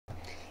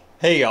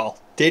Hey y'all,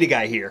 Data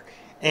Guy here,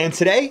 and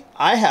today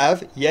I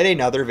have yet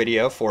another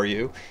video for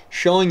you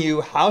showing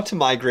you how to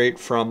migrate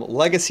from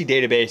legacy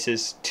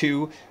databases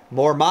to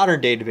more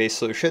modern database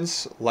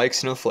solutions like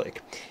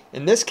Snowflake.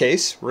 In this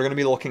case, we're going to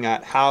be looking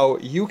at how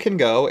you can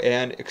go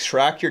and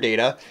extract your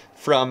data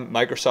from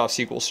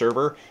Microsoft SQL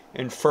Server,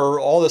 infer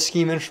all the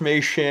schema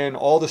information,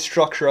 all the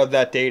structure of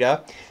that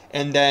data,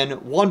 and then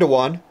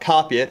one-to-one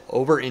copy it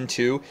over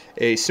into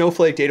a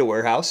Snowflake data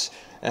warehouse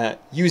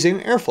using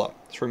Airflow.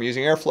 So we're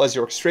using Airflow as the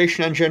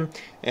orchestration engine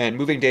and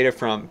moving data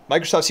from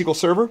Microsoft SQL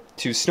Server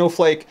to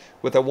Snowflake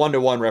with a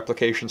one-to-one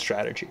replication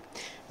strategy.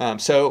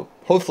 So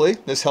hopefully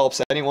this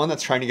helps anyone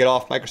that's trying to get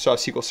off Microsoft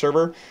SQL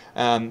Server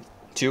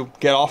to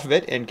get off of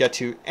it and get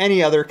to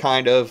any other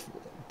kind of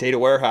data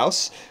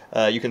warehouse.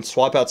 You can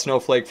swap out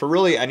Snowflake for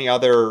really any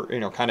other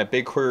kind of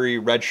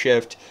BigQuery,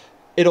 Redshift.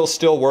 It'll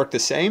still work the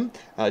same,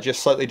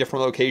 just slightly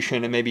different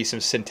location and maybe some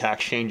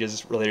syntax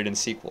changes related in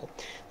SQL.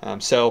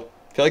 So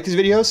if you like these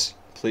videos,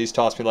 please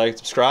toss me a like and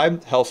subscribe.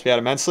 It helps me out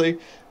immensely.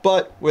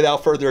 But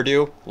without further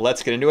ado,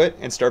 let's get into it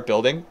and start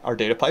building our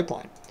data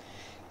pipeline.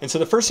 And so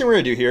the first thing we're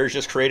going to do here is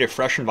just create a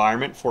fresh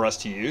environment for us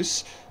to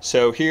use.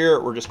 So here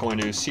we're just going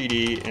to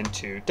cd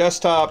into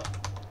desktop,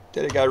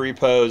 data guy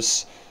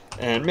repos,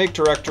 and make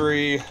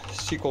directory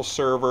SQL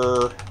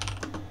Server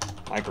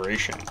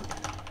migration.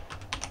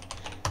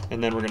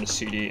 And then we're going to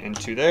cd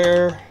into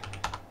there,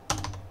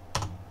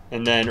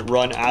 and then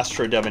run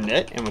astrodev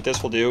init. And what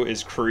this will do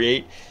is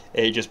create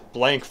a just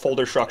blank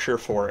folder structure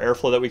for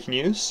Airflow that we can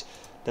use.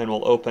 Then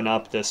we'll open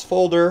up this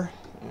folder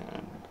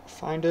and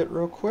find it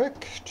real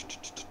quick.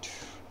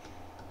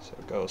 So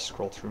go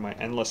scroll through my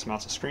endless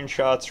amounts of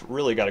screenshots.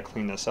 Really got to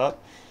clean this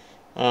up.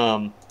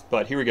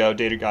 But here we go,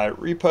 data guy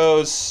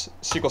repos,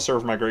 SQL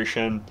Server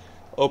migration.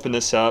 Open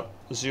this up,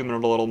 zoom in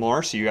a little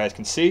more so you guys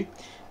can see.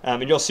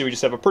 And you'll see we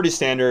just have a pretty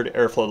standard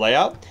Airflow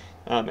layout.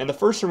 And the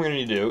first thing we're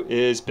going to do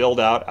is build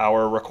out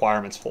our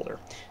requirements folder.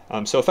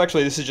 So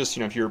effectively, this is just,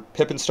 if you're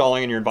pip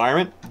installing in your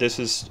environment, this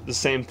is the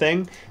same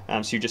thing.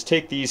 So you just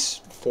take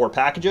these 4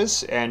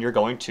 packages and you're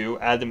going to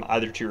add them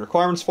either to your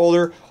requirements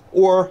folder,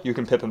 or you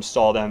can pip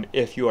install them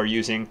if you are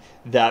using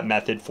that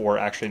method for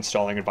actually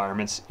installing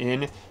environments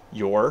in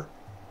your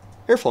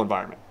Airflow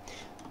environment.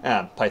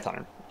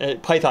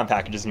 Python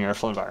packages in your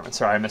Airflow environment.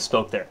 Sorry, I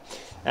misspoke there.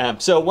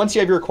 So once you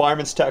have your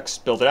requirements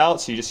text, build it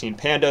out. So you just need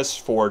pandas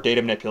for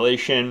data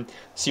manipulation,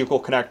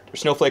 Snowflake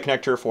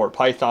connector for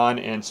Python,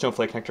 and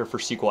Snowflake connector for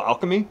SQL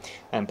Alchemy,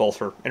 and both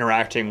for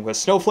interacting with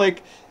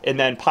Snowflake. And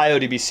then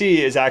PyODBC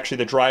is actually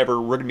the driver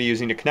we're going to be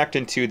using to connect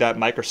into that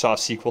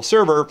Microsoft SQL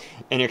Server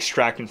and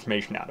extract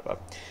information out of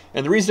it.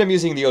 And the reason I'm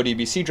using the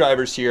ODBC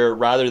drivers here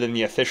rather than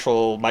the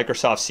official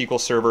Microsoft SQL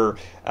Server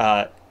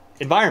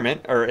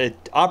environment or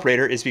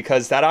operator is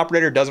because that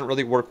operator doesn't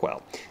really work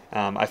well.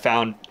 I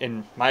found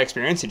in my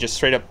experience it just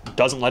straight up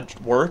doesn't let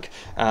it work,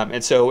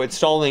 and so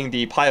installing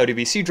the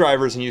PyODBC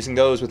drivers and using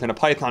those within a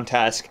Python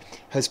task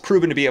has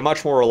proven to be a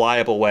much more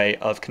reliable way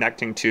of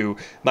connecting to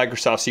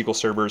Microsoft SQL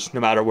servers no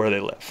matter where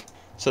they live.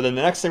 So then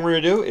the next thing we're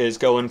going to do is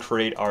go and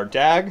create our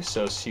DAG,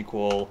 so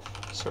SQL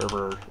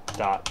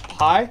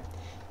Server.py,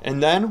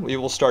 and then we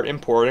will start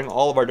importing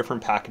all of our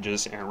different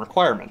packages and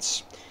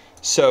requirements.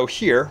 So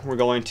here, we're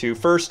going to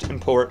first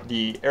import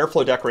the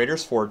Airflow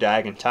decorators for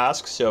DAG and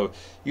task. So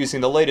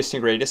using the latest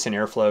and greatest in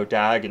Airflow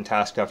DAG and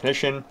task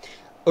definition,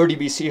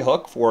 ODBC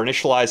hook for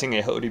initializing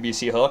a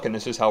ODBC hook, and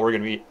this is how we're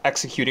going to be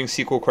executing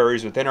SQL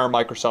queries within our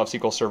Microsoft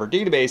SQL Server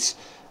database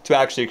to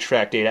actually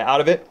extract data out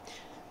of it.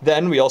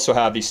 Then we also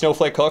have the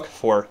Snowflake hook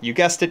for, you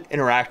guessed it,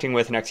 interacting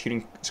with and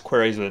executing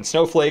queries within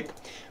Snowflake.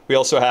 We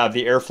also have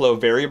the Airflow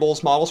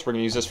variables model, so we're going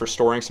to use this for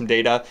storing some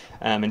data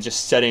and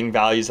just setting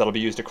values that'll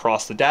be used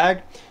across the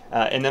DAG.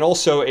 And then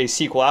also a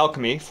SQL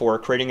Alchemy for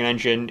creating an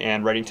engine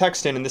and writing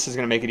text in, and this is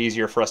going to make it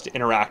easier for us to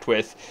interact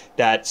with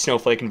that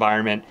Snowflake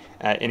environment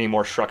in a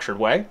more structured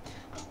way.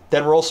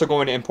 Then we're also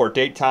going to import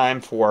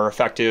datetime for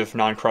effective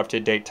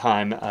non-corrupted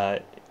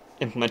datetime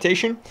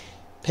implementation.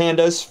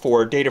 Pandas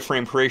for data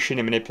frame creation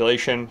and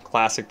manipulation,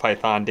 classic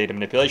Python data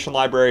manipulation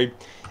library,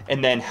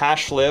 and then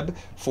hashlib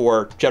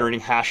for generating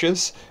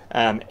hashes,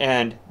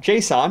 and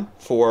JSON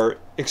for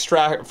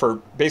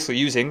basically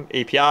using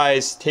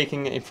APIs,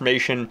 taking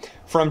information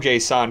from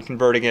JSON,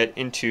 converting it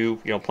into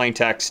plain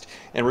text,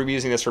 and we're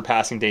using this for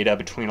passing data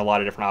between a lot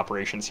of different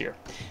operations here.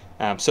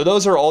 So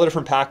those are all the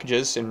different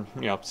packages and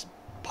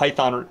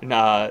Python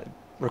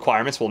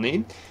requirements we'll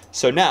need.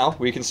 So now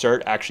we can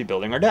start actually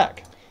building our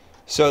DAG.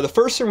 So the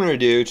first thing we're going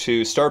to do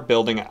to start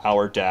building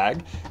our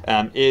DAG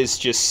is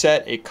just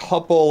set a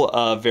couple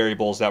of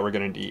variables that we're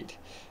going to need.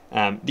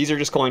 These are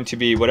just going to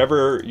be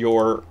whatever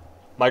your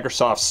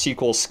Microsoft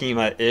SQL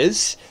schema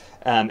is,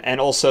 and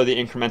also the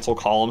incremental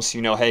columns.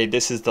 Hey,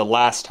 this is the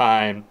last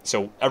time.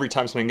 So every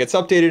time something gets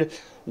updated,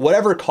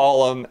 whatever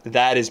column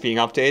that is being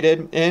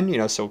updated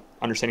in, so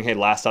understanding, hey,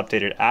 last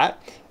updated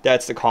at,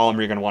 that's the column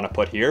you're going to want to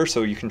put here.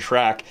 So you can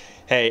track,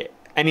 hey,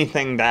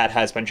 anything that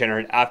has been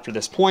generated after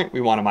this point, we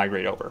want to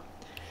migrate over.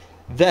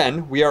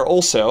 Then we are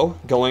also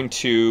going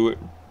to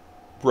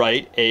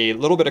write a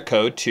little bit of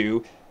code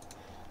to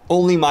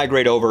only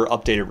migrate over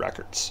updated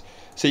records.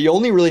 So you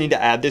only really need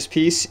to add this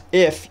piece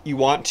if you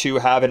want to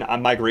have a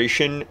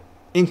migration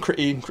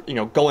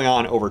going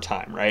on over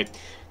time, right?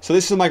 So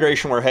this is a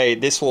migration where, hey,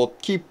 this will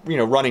keep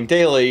running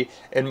daily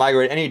and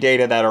migrate any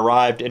data that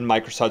arrived in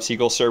Microsoft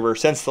SQL Server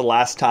since the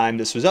last time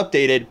this was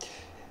updated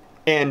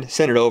and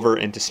send it over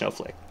into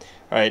Snowflake,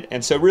 right?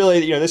 And so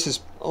really, this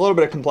is a little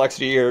bit of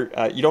complexity here.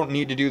 You don't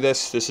need to do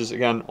this. This is,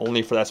 again,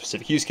 only for that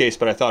specific use case,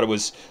 but I thought it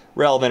was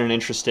relevant and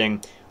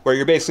interesting, where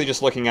you're basically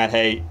just looking at,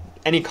 hey,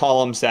 any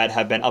columns that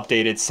have been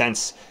updated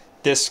since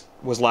this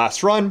was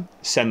last run,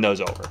 send those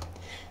over.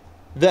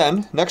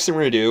 Then, next thing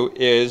we're going to do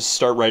is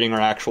start writing our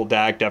actual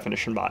DAG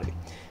definition body.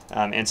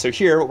 And so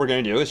here, what we're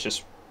going to do is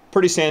just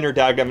pretty standard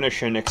DAG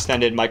definition,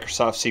 extended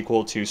Microsoft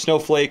SQL to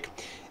Snowflake.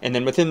 And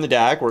then within the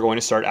DAG, we're going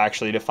to start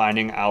actually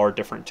defining our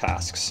different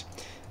tasks.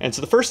 And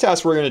so the first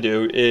task we're going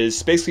to do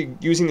is basically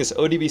using this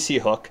ODBC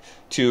hook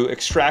to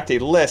extract a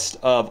list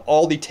of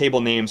all the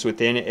table names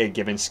within a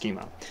given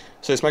schema.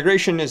 So this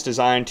migration is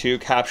designed to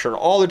capture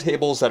all the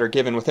tables that are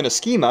given within a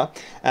schema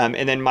and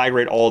then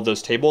migrate all of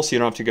those tables so you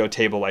don't have to go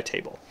table by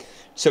table.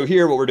 So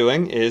here what we're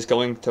doing is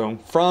going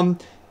from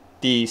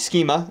the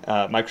schema,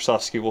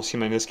 Microsoft SQL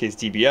Schema, in this case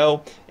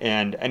DBO,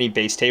 and any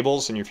base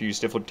tables, and if you use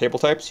different table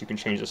types, you can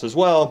change this as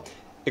well,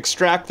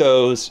 extract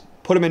those,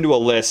 put them into a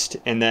list,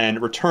 and then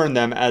return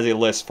them as a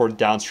list for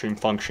downstream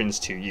functions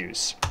to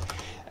use.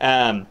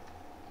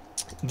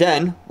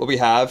 Then what we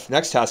have,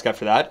 next task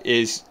after that,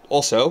 is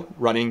also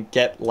running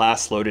get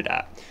last loaded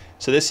at.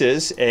 So this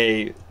is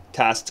a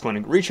task that's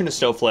going to reach into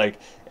Snowflake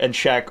and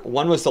check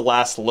when was the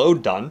last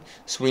load done,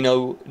 so we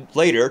know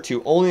later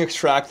to only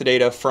extract the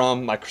data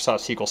from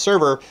Microsoft SQL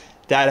Server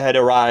that had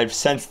arrived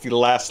since the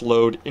last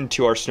load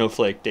into our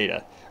Snowflake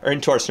data, or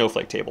into our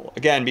Snowflake table.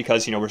 Again,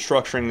 because we're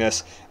structuring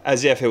this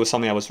as if it was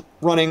something that was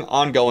running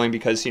ongoing,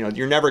 because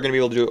you're never going to be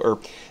able to do, or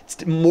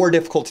it's more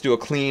difficult to do a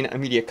clean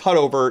immediate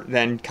cutover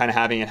than kind of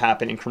having it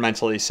happen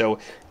incrementally. So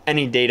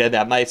any data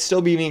that might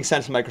still be being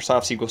sent to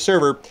Microsoft SQL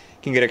Server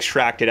can get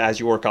extracted as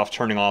you work off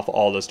turning off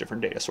all those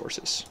different data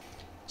sources.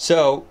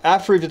 So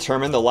after we've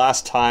determined the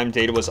last time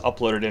data was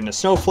uploaded into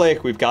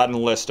Snowflake, we've gotten a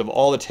list of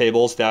all the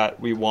tables that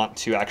we want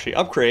to actually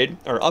upgrade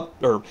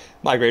or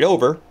migrate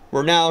over.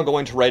 We're now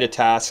going to write a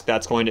task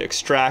that's going to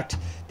extract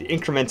the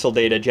incremental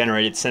data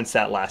generated since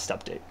that last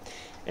update.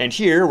 And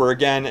here we're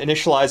again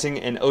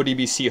initializing an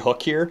ODBC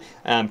hook here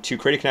to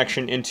create a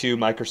connection into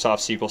Microsoft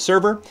SQL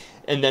Server.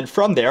 And then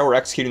from there, we're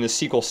executing the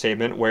SQL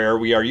statement where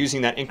we are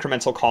using that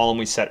incremental column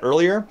we set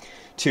earlier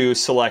to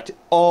select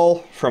all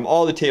from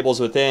all the tables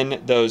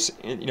within those,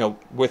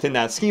 within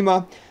that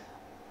schema,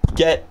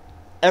 get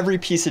every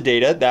piece of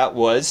data that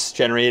was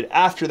generated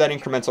after that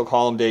incremental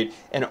column date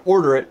and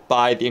order it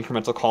by the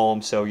incremental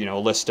column. So, a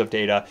list of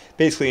data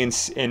basically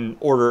in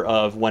order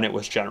of when it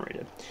was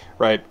generated,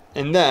 right?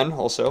 And then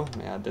also, let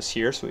me add this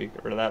here so we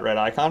get rid of that red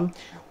icon.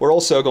 We're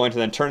also going to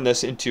then turn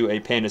this into a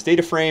pandas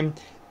data frame.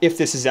 If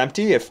this is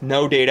empty, if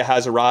no data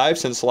has arrived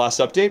since the last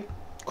update,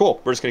 cool,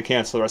 we're just going to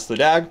cancel the rest of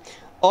the DAG.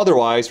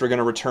 Otherwise, we're going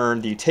to return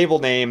the table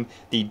name,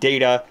 the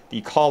data, the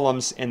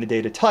columns, and the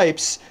data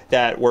types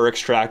that were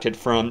extracted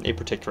from a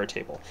particular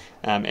table.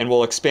 And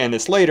we'll expand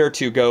this later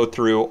to go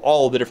through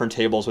all the different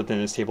tables within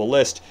this table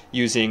list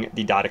using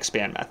the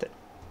 .expand method.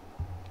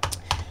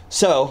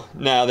 So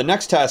now the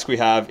next task we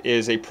have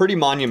is a pretty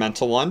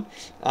monumental one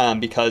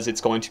because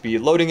it's going to be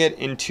loading it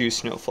into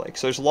Snowflake.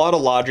 So there's a lot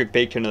of logic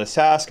baked into this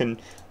task, and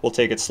we'll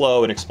take it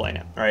slow and explain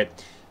it, all right?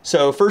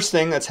 So first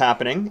thing that's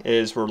happening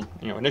is we're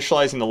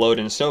initializing the load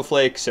into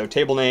Snowflake. So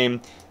table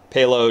name,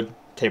 payload,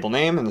 table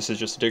name, and this is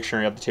just a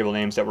dictionary of the table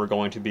names that we're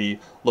going to be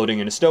loading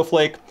into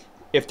Snowflake.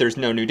 If there's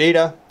no new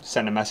data,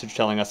 send a message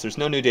telling us there's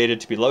no new data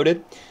to be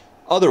loaded.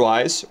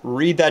 Otherwise,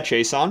 read that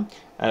JSON,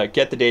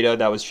 get the data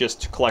that was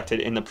just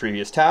collected in the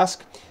previous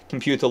task,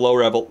 compute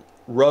the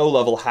row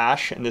level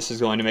hash, and this is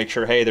going to make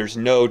sure, hey, there's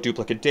no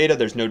duplicate data,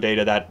 there's no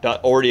data that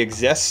already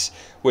exists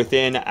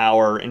within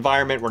our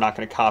environment. We're not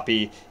going to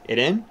copy it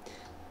in.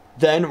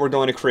 Then we're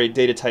going to create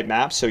data type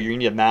maps. So you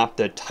need to map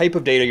the type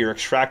of data you're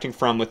extracting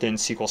from within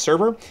SQL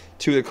Server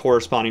to the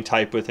corresponding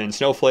type within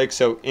Snowflake.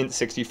 So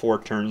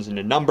int64 turns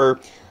into number,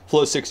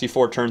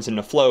 float64 turns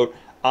into float,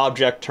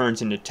 object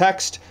turns into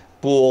text,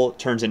 bool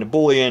turns into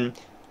boolean,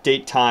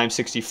 date time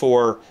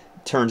 64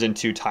 turns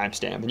into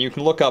timestamp. And you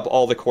can look up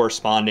all the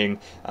corresponding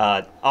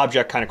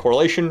object kind of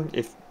correlation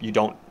if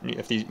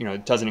these,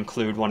 it doesn't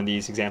include one of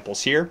these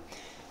examples here.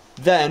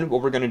 Then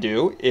what we're going to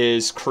do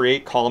is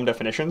create column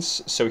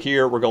definitions. So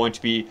here we're going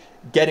to be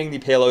getting the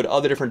payload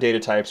of the different data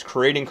types,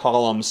 creating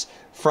columns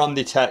from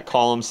the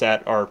columns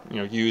that are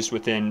used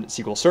within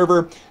SQL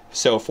Server.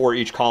 So for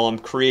each column,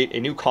 create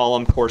a new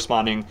column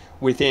corresponding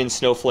within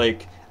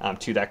Snowflake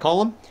to that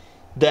column.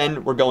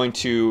 Then we're going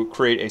to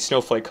create a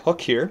Snowflake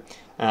hook here.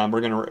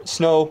 We're going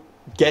to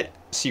get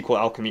SQL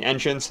Alchemy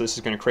engine. So this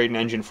is going to create an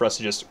engine for us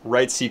to just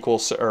write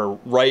SQL or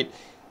write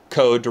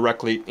code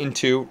directly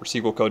into, or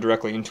SQL code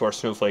directly into our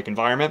Snowflake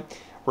environment.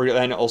 We're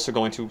then also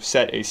going to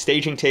set a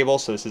staging table.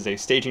 So this is a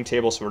staging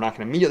table, so we're not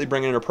going to immediately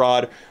bring it into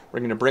prod. We're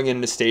going to bring it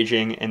into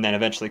staging and then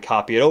eventually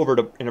copy it over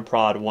to into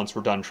prod once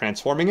we're done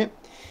transforming it.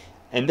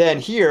 And then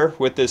here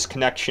with this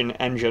connection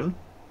engine,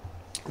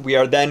 we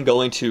are then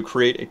going to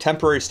create a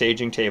temporary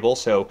staging table.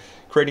 So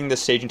creating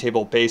this staging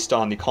table based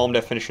on the column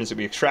definitions that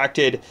we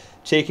extracted,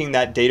 taking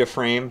that data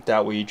frame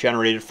that we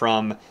generated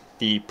from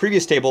the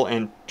previous table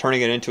and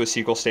turning it into a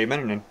SQL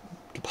statement and then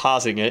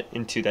depositing it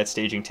into that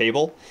staging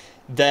table.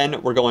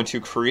 Then we're going to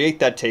create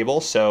that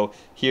table. So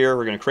here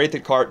we're going to create the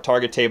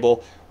target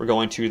table. We're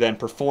going to then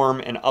perform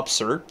an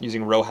upsert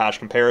using row hash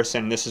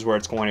comparison. This is where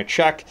it's going to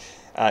check,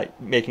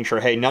 making sure,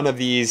 hey, none of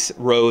these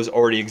rows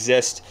already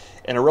exist.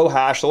 And a row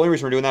hash, the only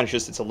reason we're doing that is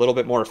just it's a little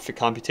bit more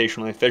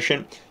computationally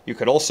efficient. You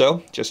could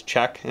also just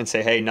check and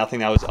say, hey, nothing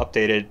that was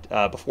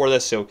updated before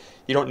this. So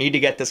you don't need to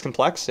get this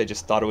complex. I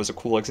just thought it was a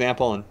cool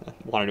example and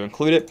wanted to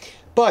include it.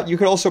 But you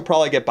could also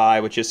probably get by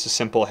with just a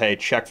simple, hey,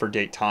 check for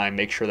date time,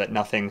 make sure that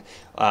nothing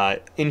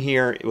in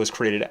here it was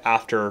created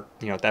after,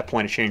 at that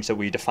point of change that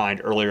we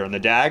defined earlier in the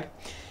DAG.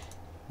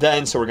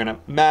 Then, so we're going to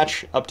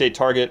match update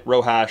target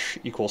row hash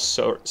equals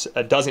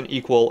doesn't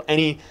equal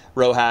any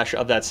row hash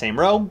of that same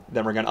row.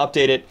 Then we're going to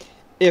update it.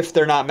 If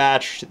they're not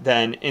matched,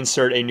 then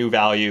insert a new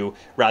value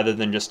rather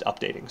than just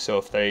updating. So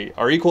if they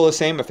are equal the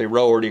same, if a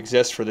row already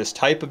exists for this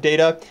type of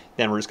data,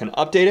 then we're just going to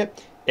update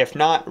it. If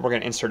not, we're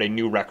going to insert a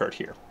new record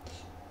here.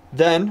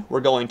 Then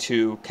we're going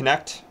to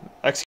connect,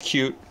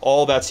 execute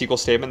all that SQL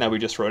statement that we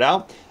just wrote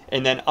out,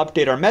 and then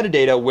update our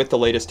metadata with the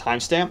latest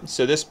timestamp.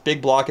 So this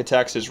big block of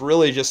text is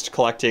really just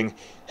collecting,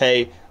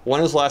 hey,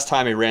 when was the last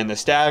time I ran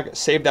this DAG?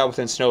 Save that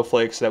within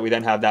Snowflake so that we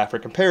then have that for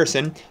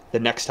comparison the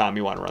next time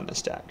we want to run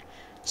this DAG.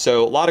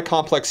 So a lot of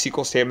complex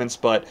SQL statements,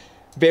 but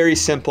very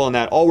simple in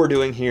that all we're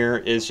doing here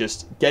is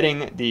just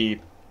getting the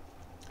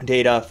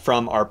data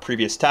from our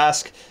previous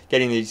task,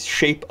 getting the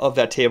shape of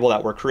that table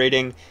that we're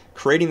creating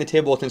the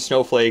table within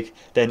Snowflake,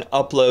 then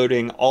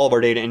uploading all of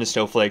our data into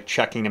Snowflake,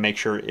 checking to make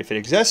sure if it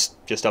exists,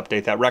 just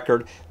update that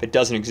record. If it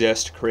doesn't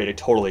exist, create a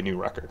totally new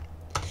record.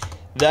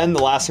 Then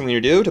the last thing we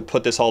need to do to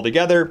put this all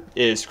together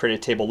is create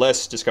a table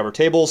list, discover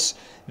tables.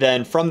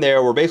 Then from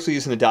there, we're basically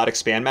using the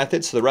 .expand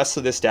method. So the rest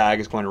of this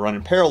DAG is going to run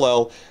in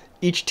parallel.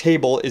 Each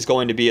table is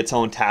going to be its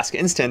own task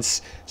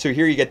instance. So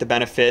here you get the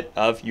benefit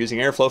of using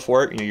Airflow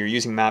for it. You're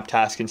using map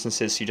task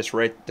instances. So you just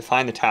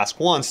define the task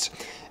once,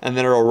 and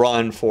then it'll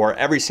run for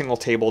every single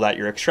table that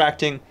you're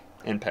extracting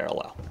in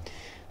parallel.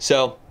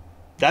 So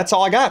that's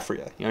all I got for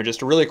you.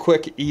 Just a really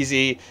quick,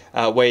 easy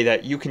way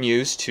that you can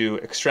use to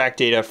extract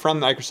data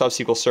from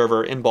Microsoft SQL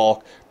Server in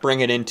bulk,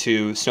 bring it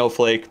into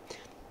Snowflake.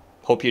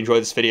 Hope you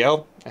enjoyed this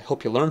video. I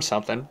hope you learned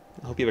something.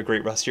 I hope you have a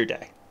great rest of your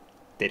day.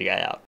 Data Guy out.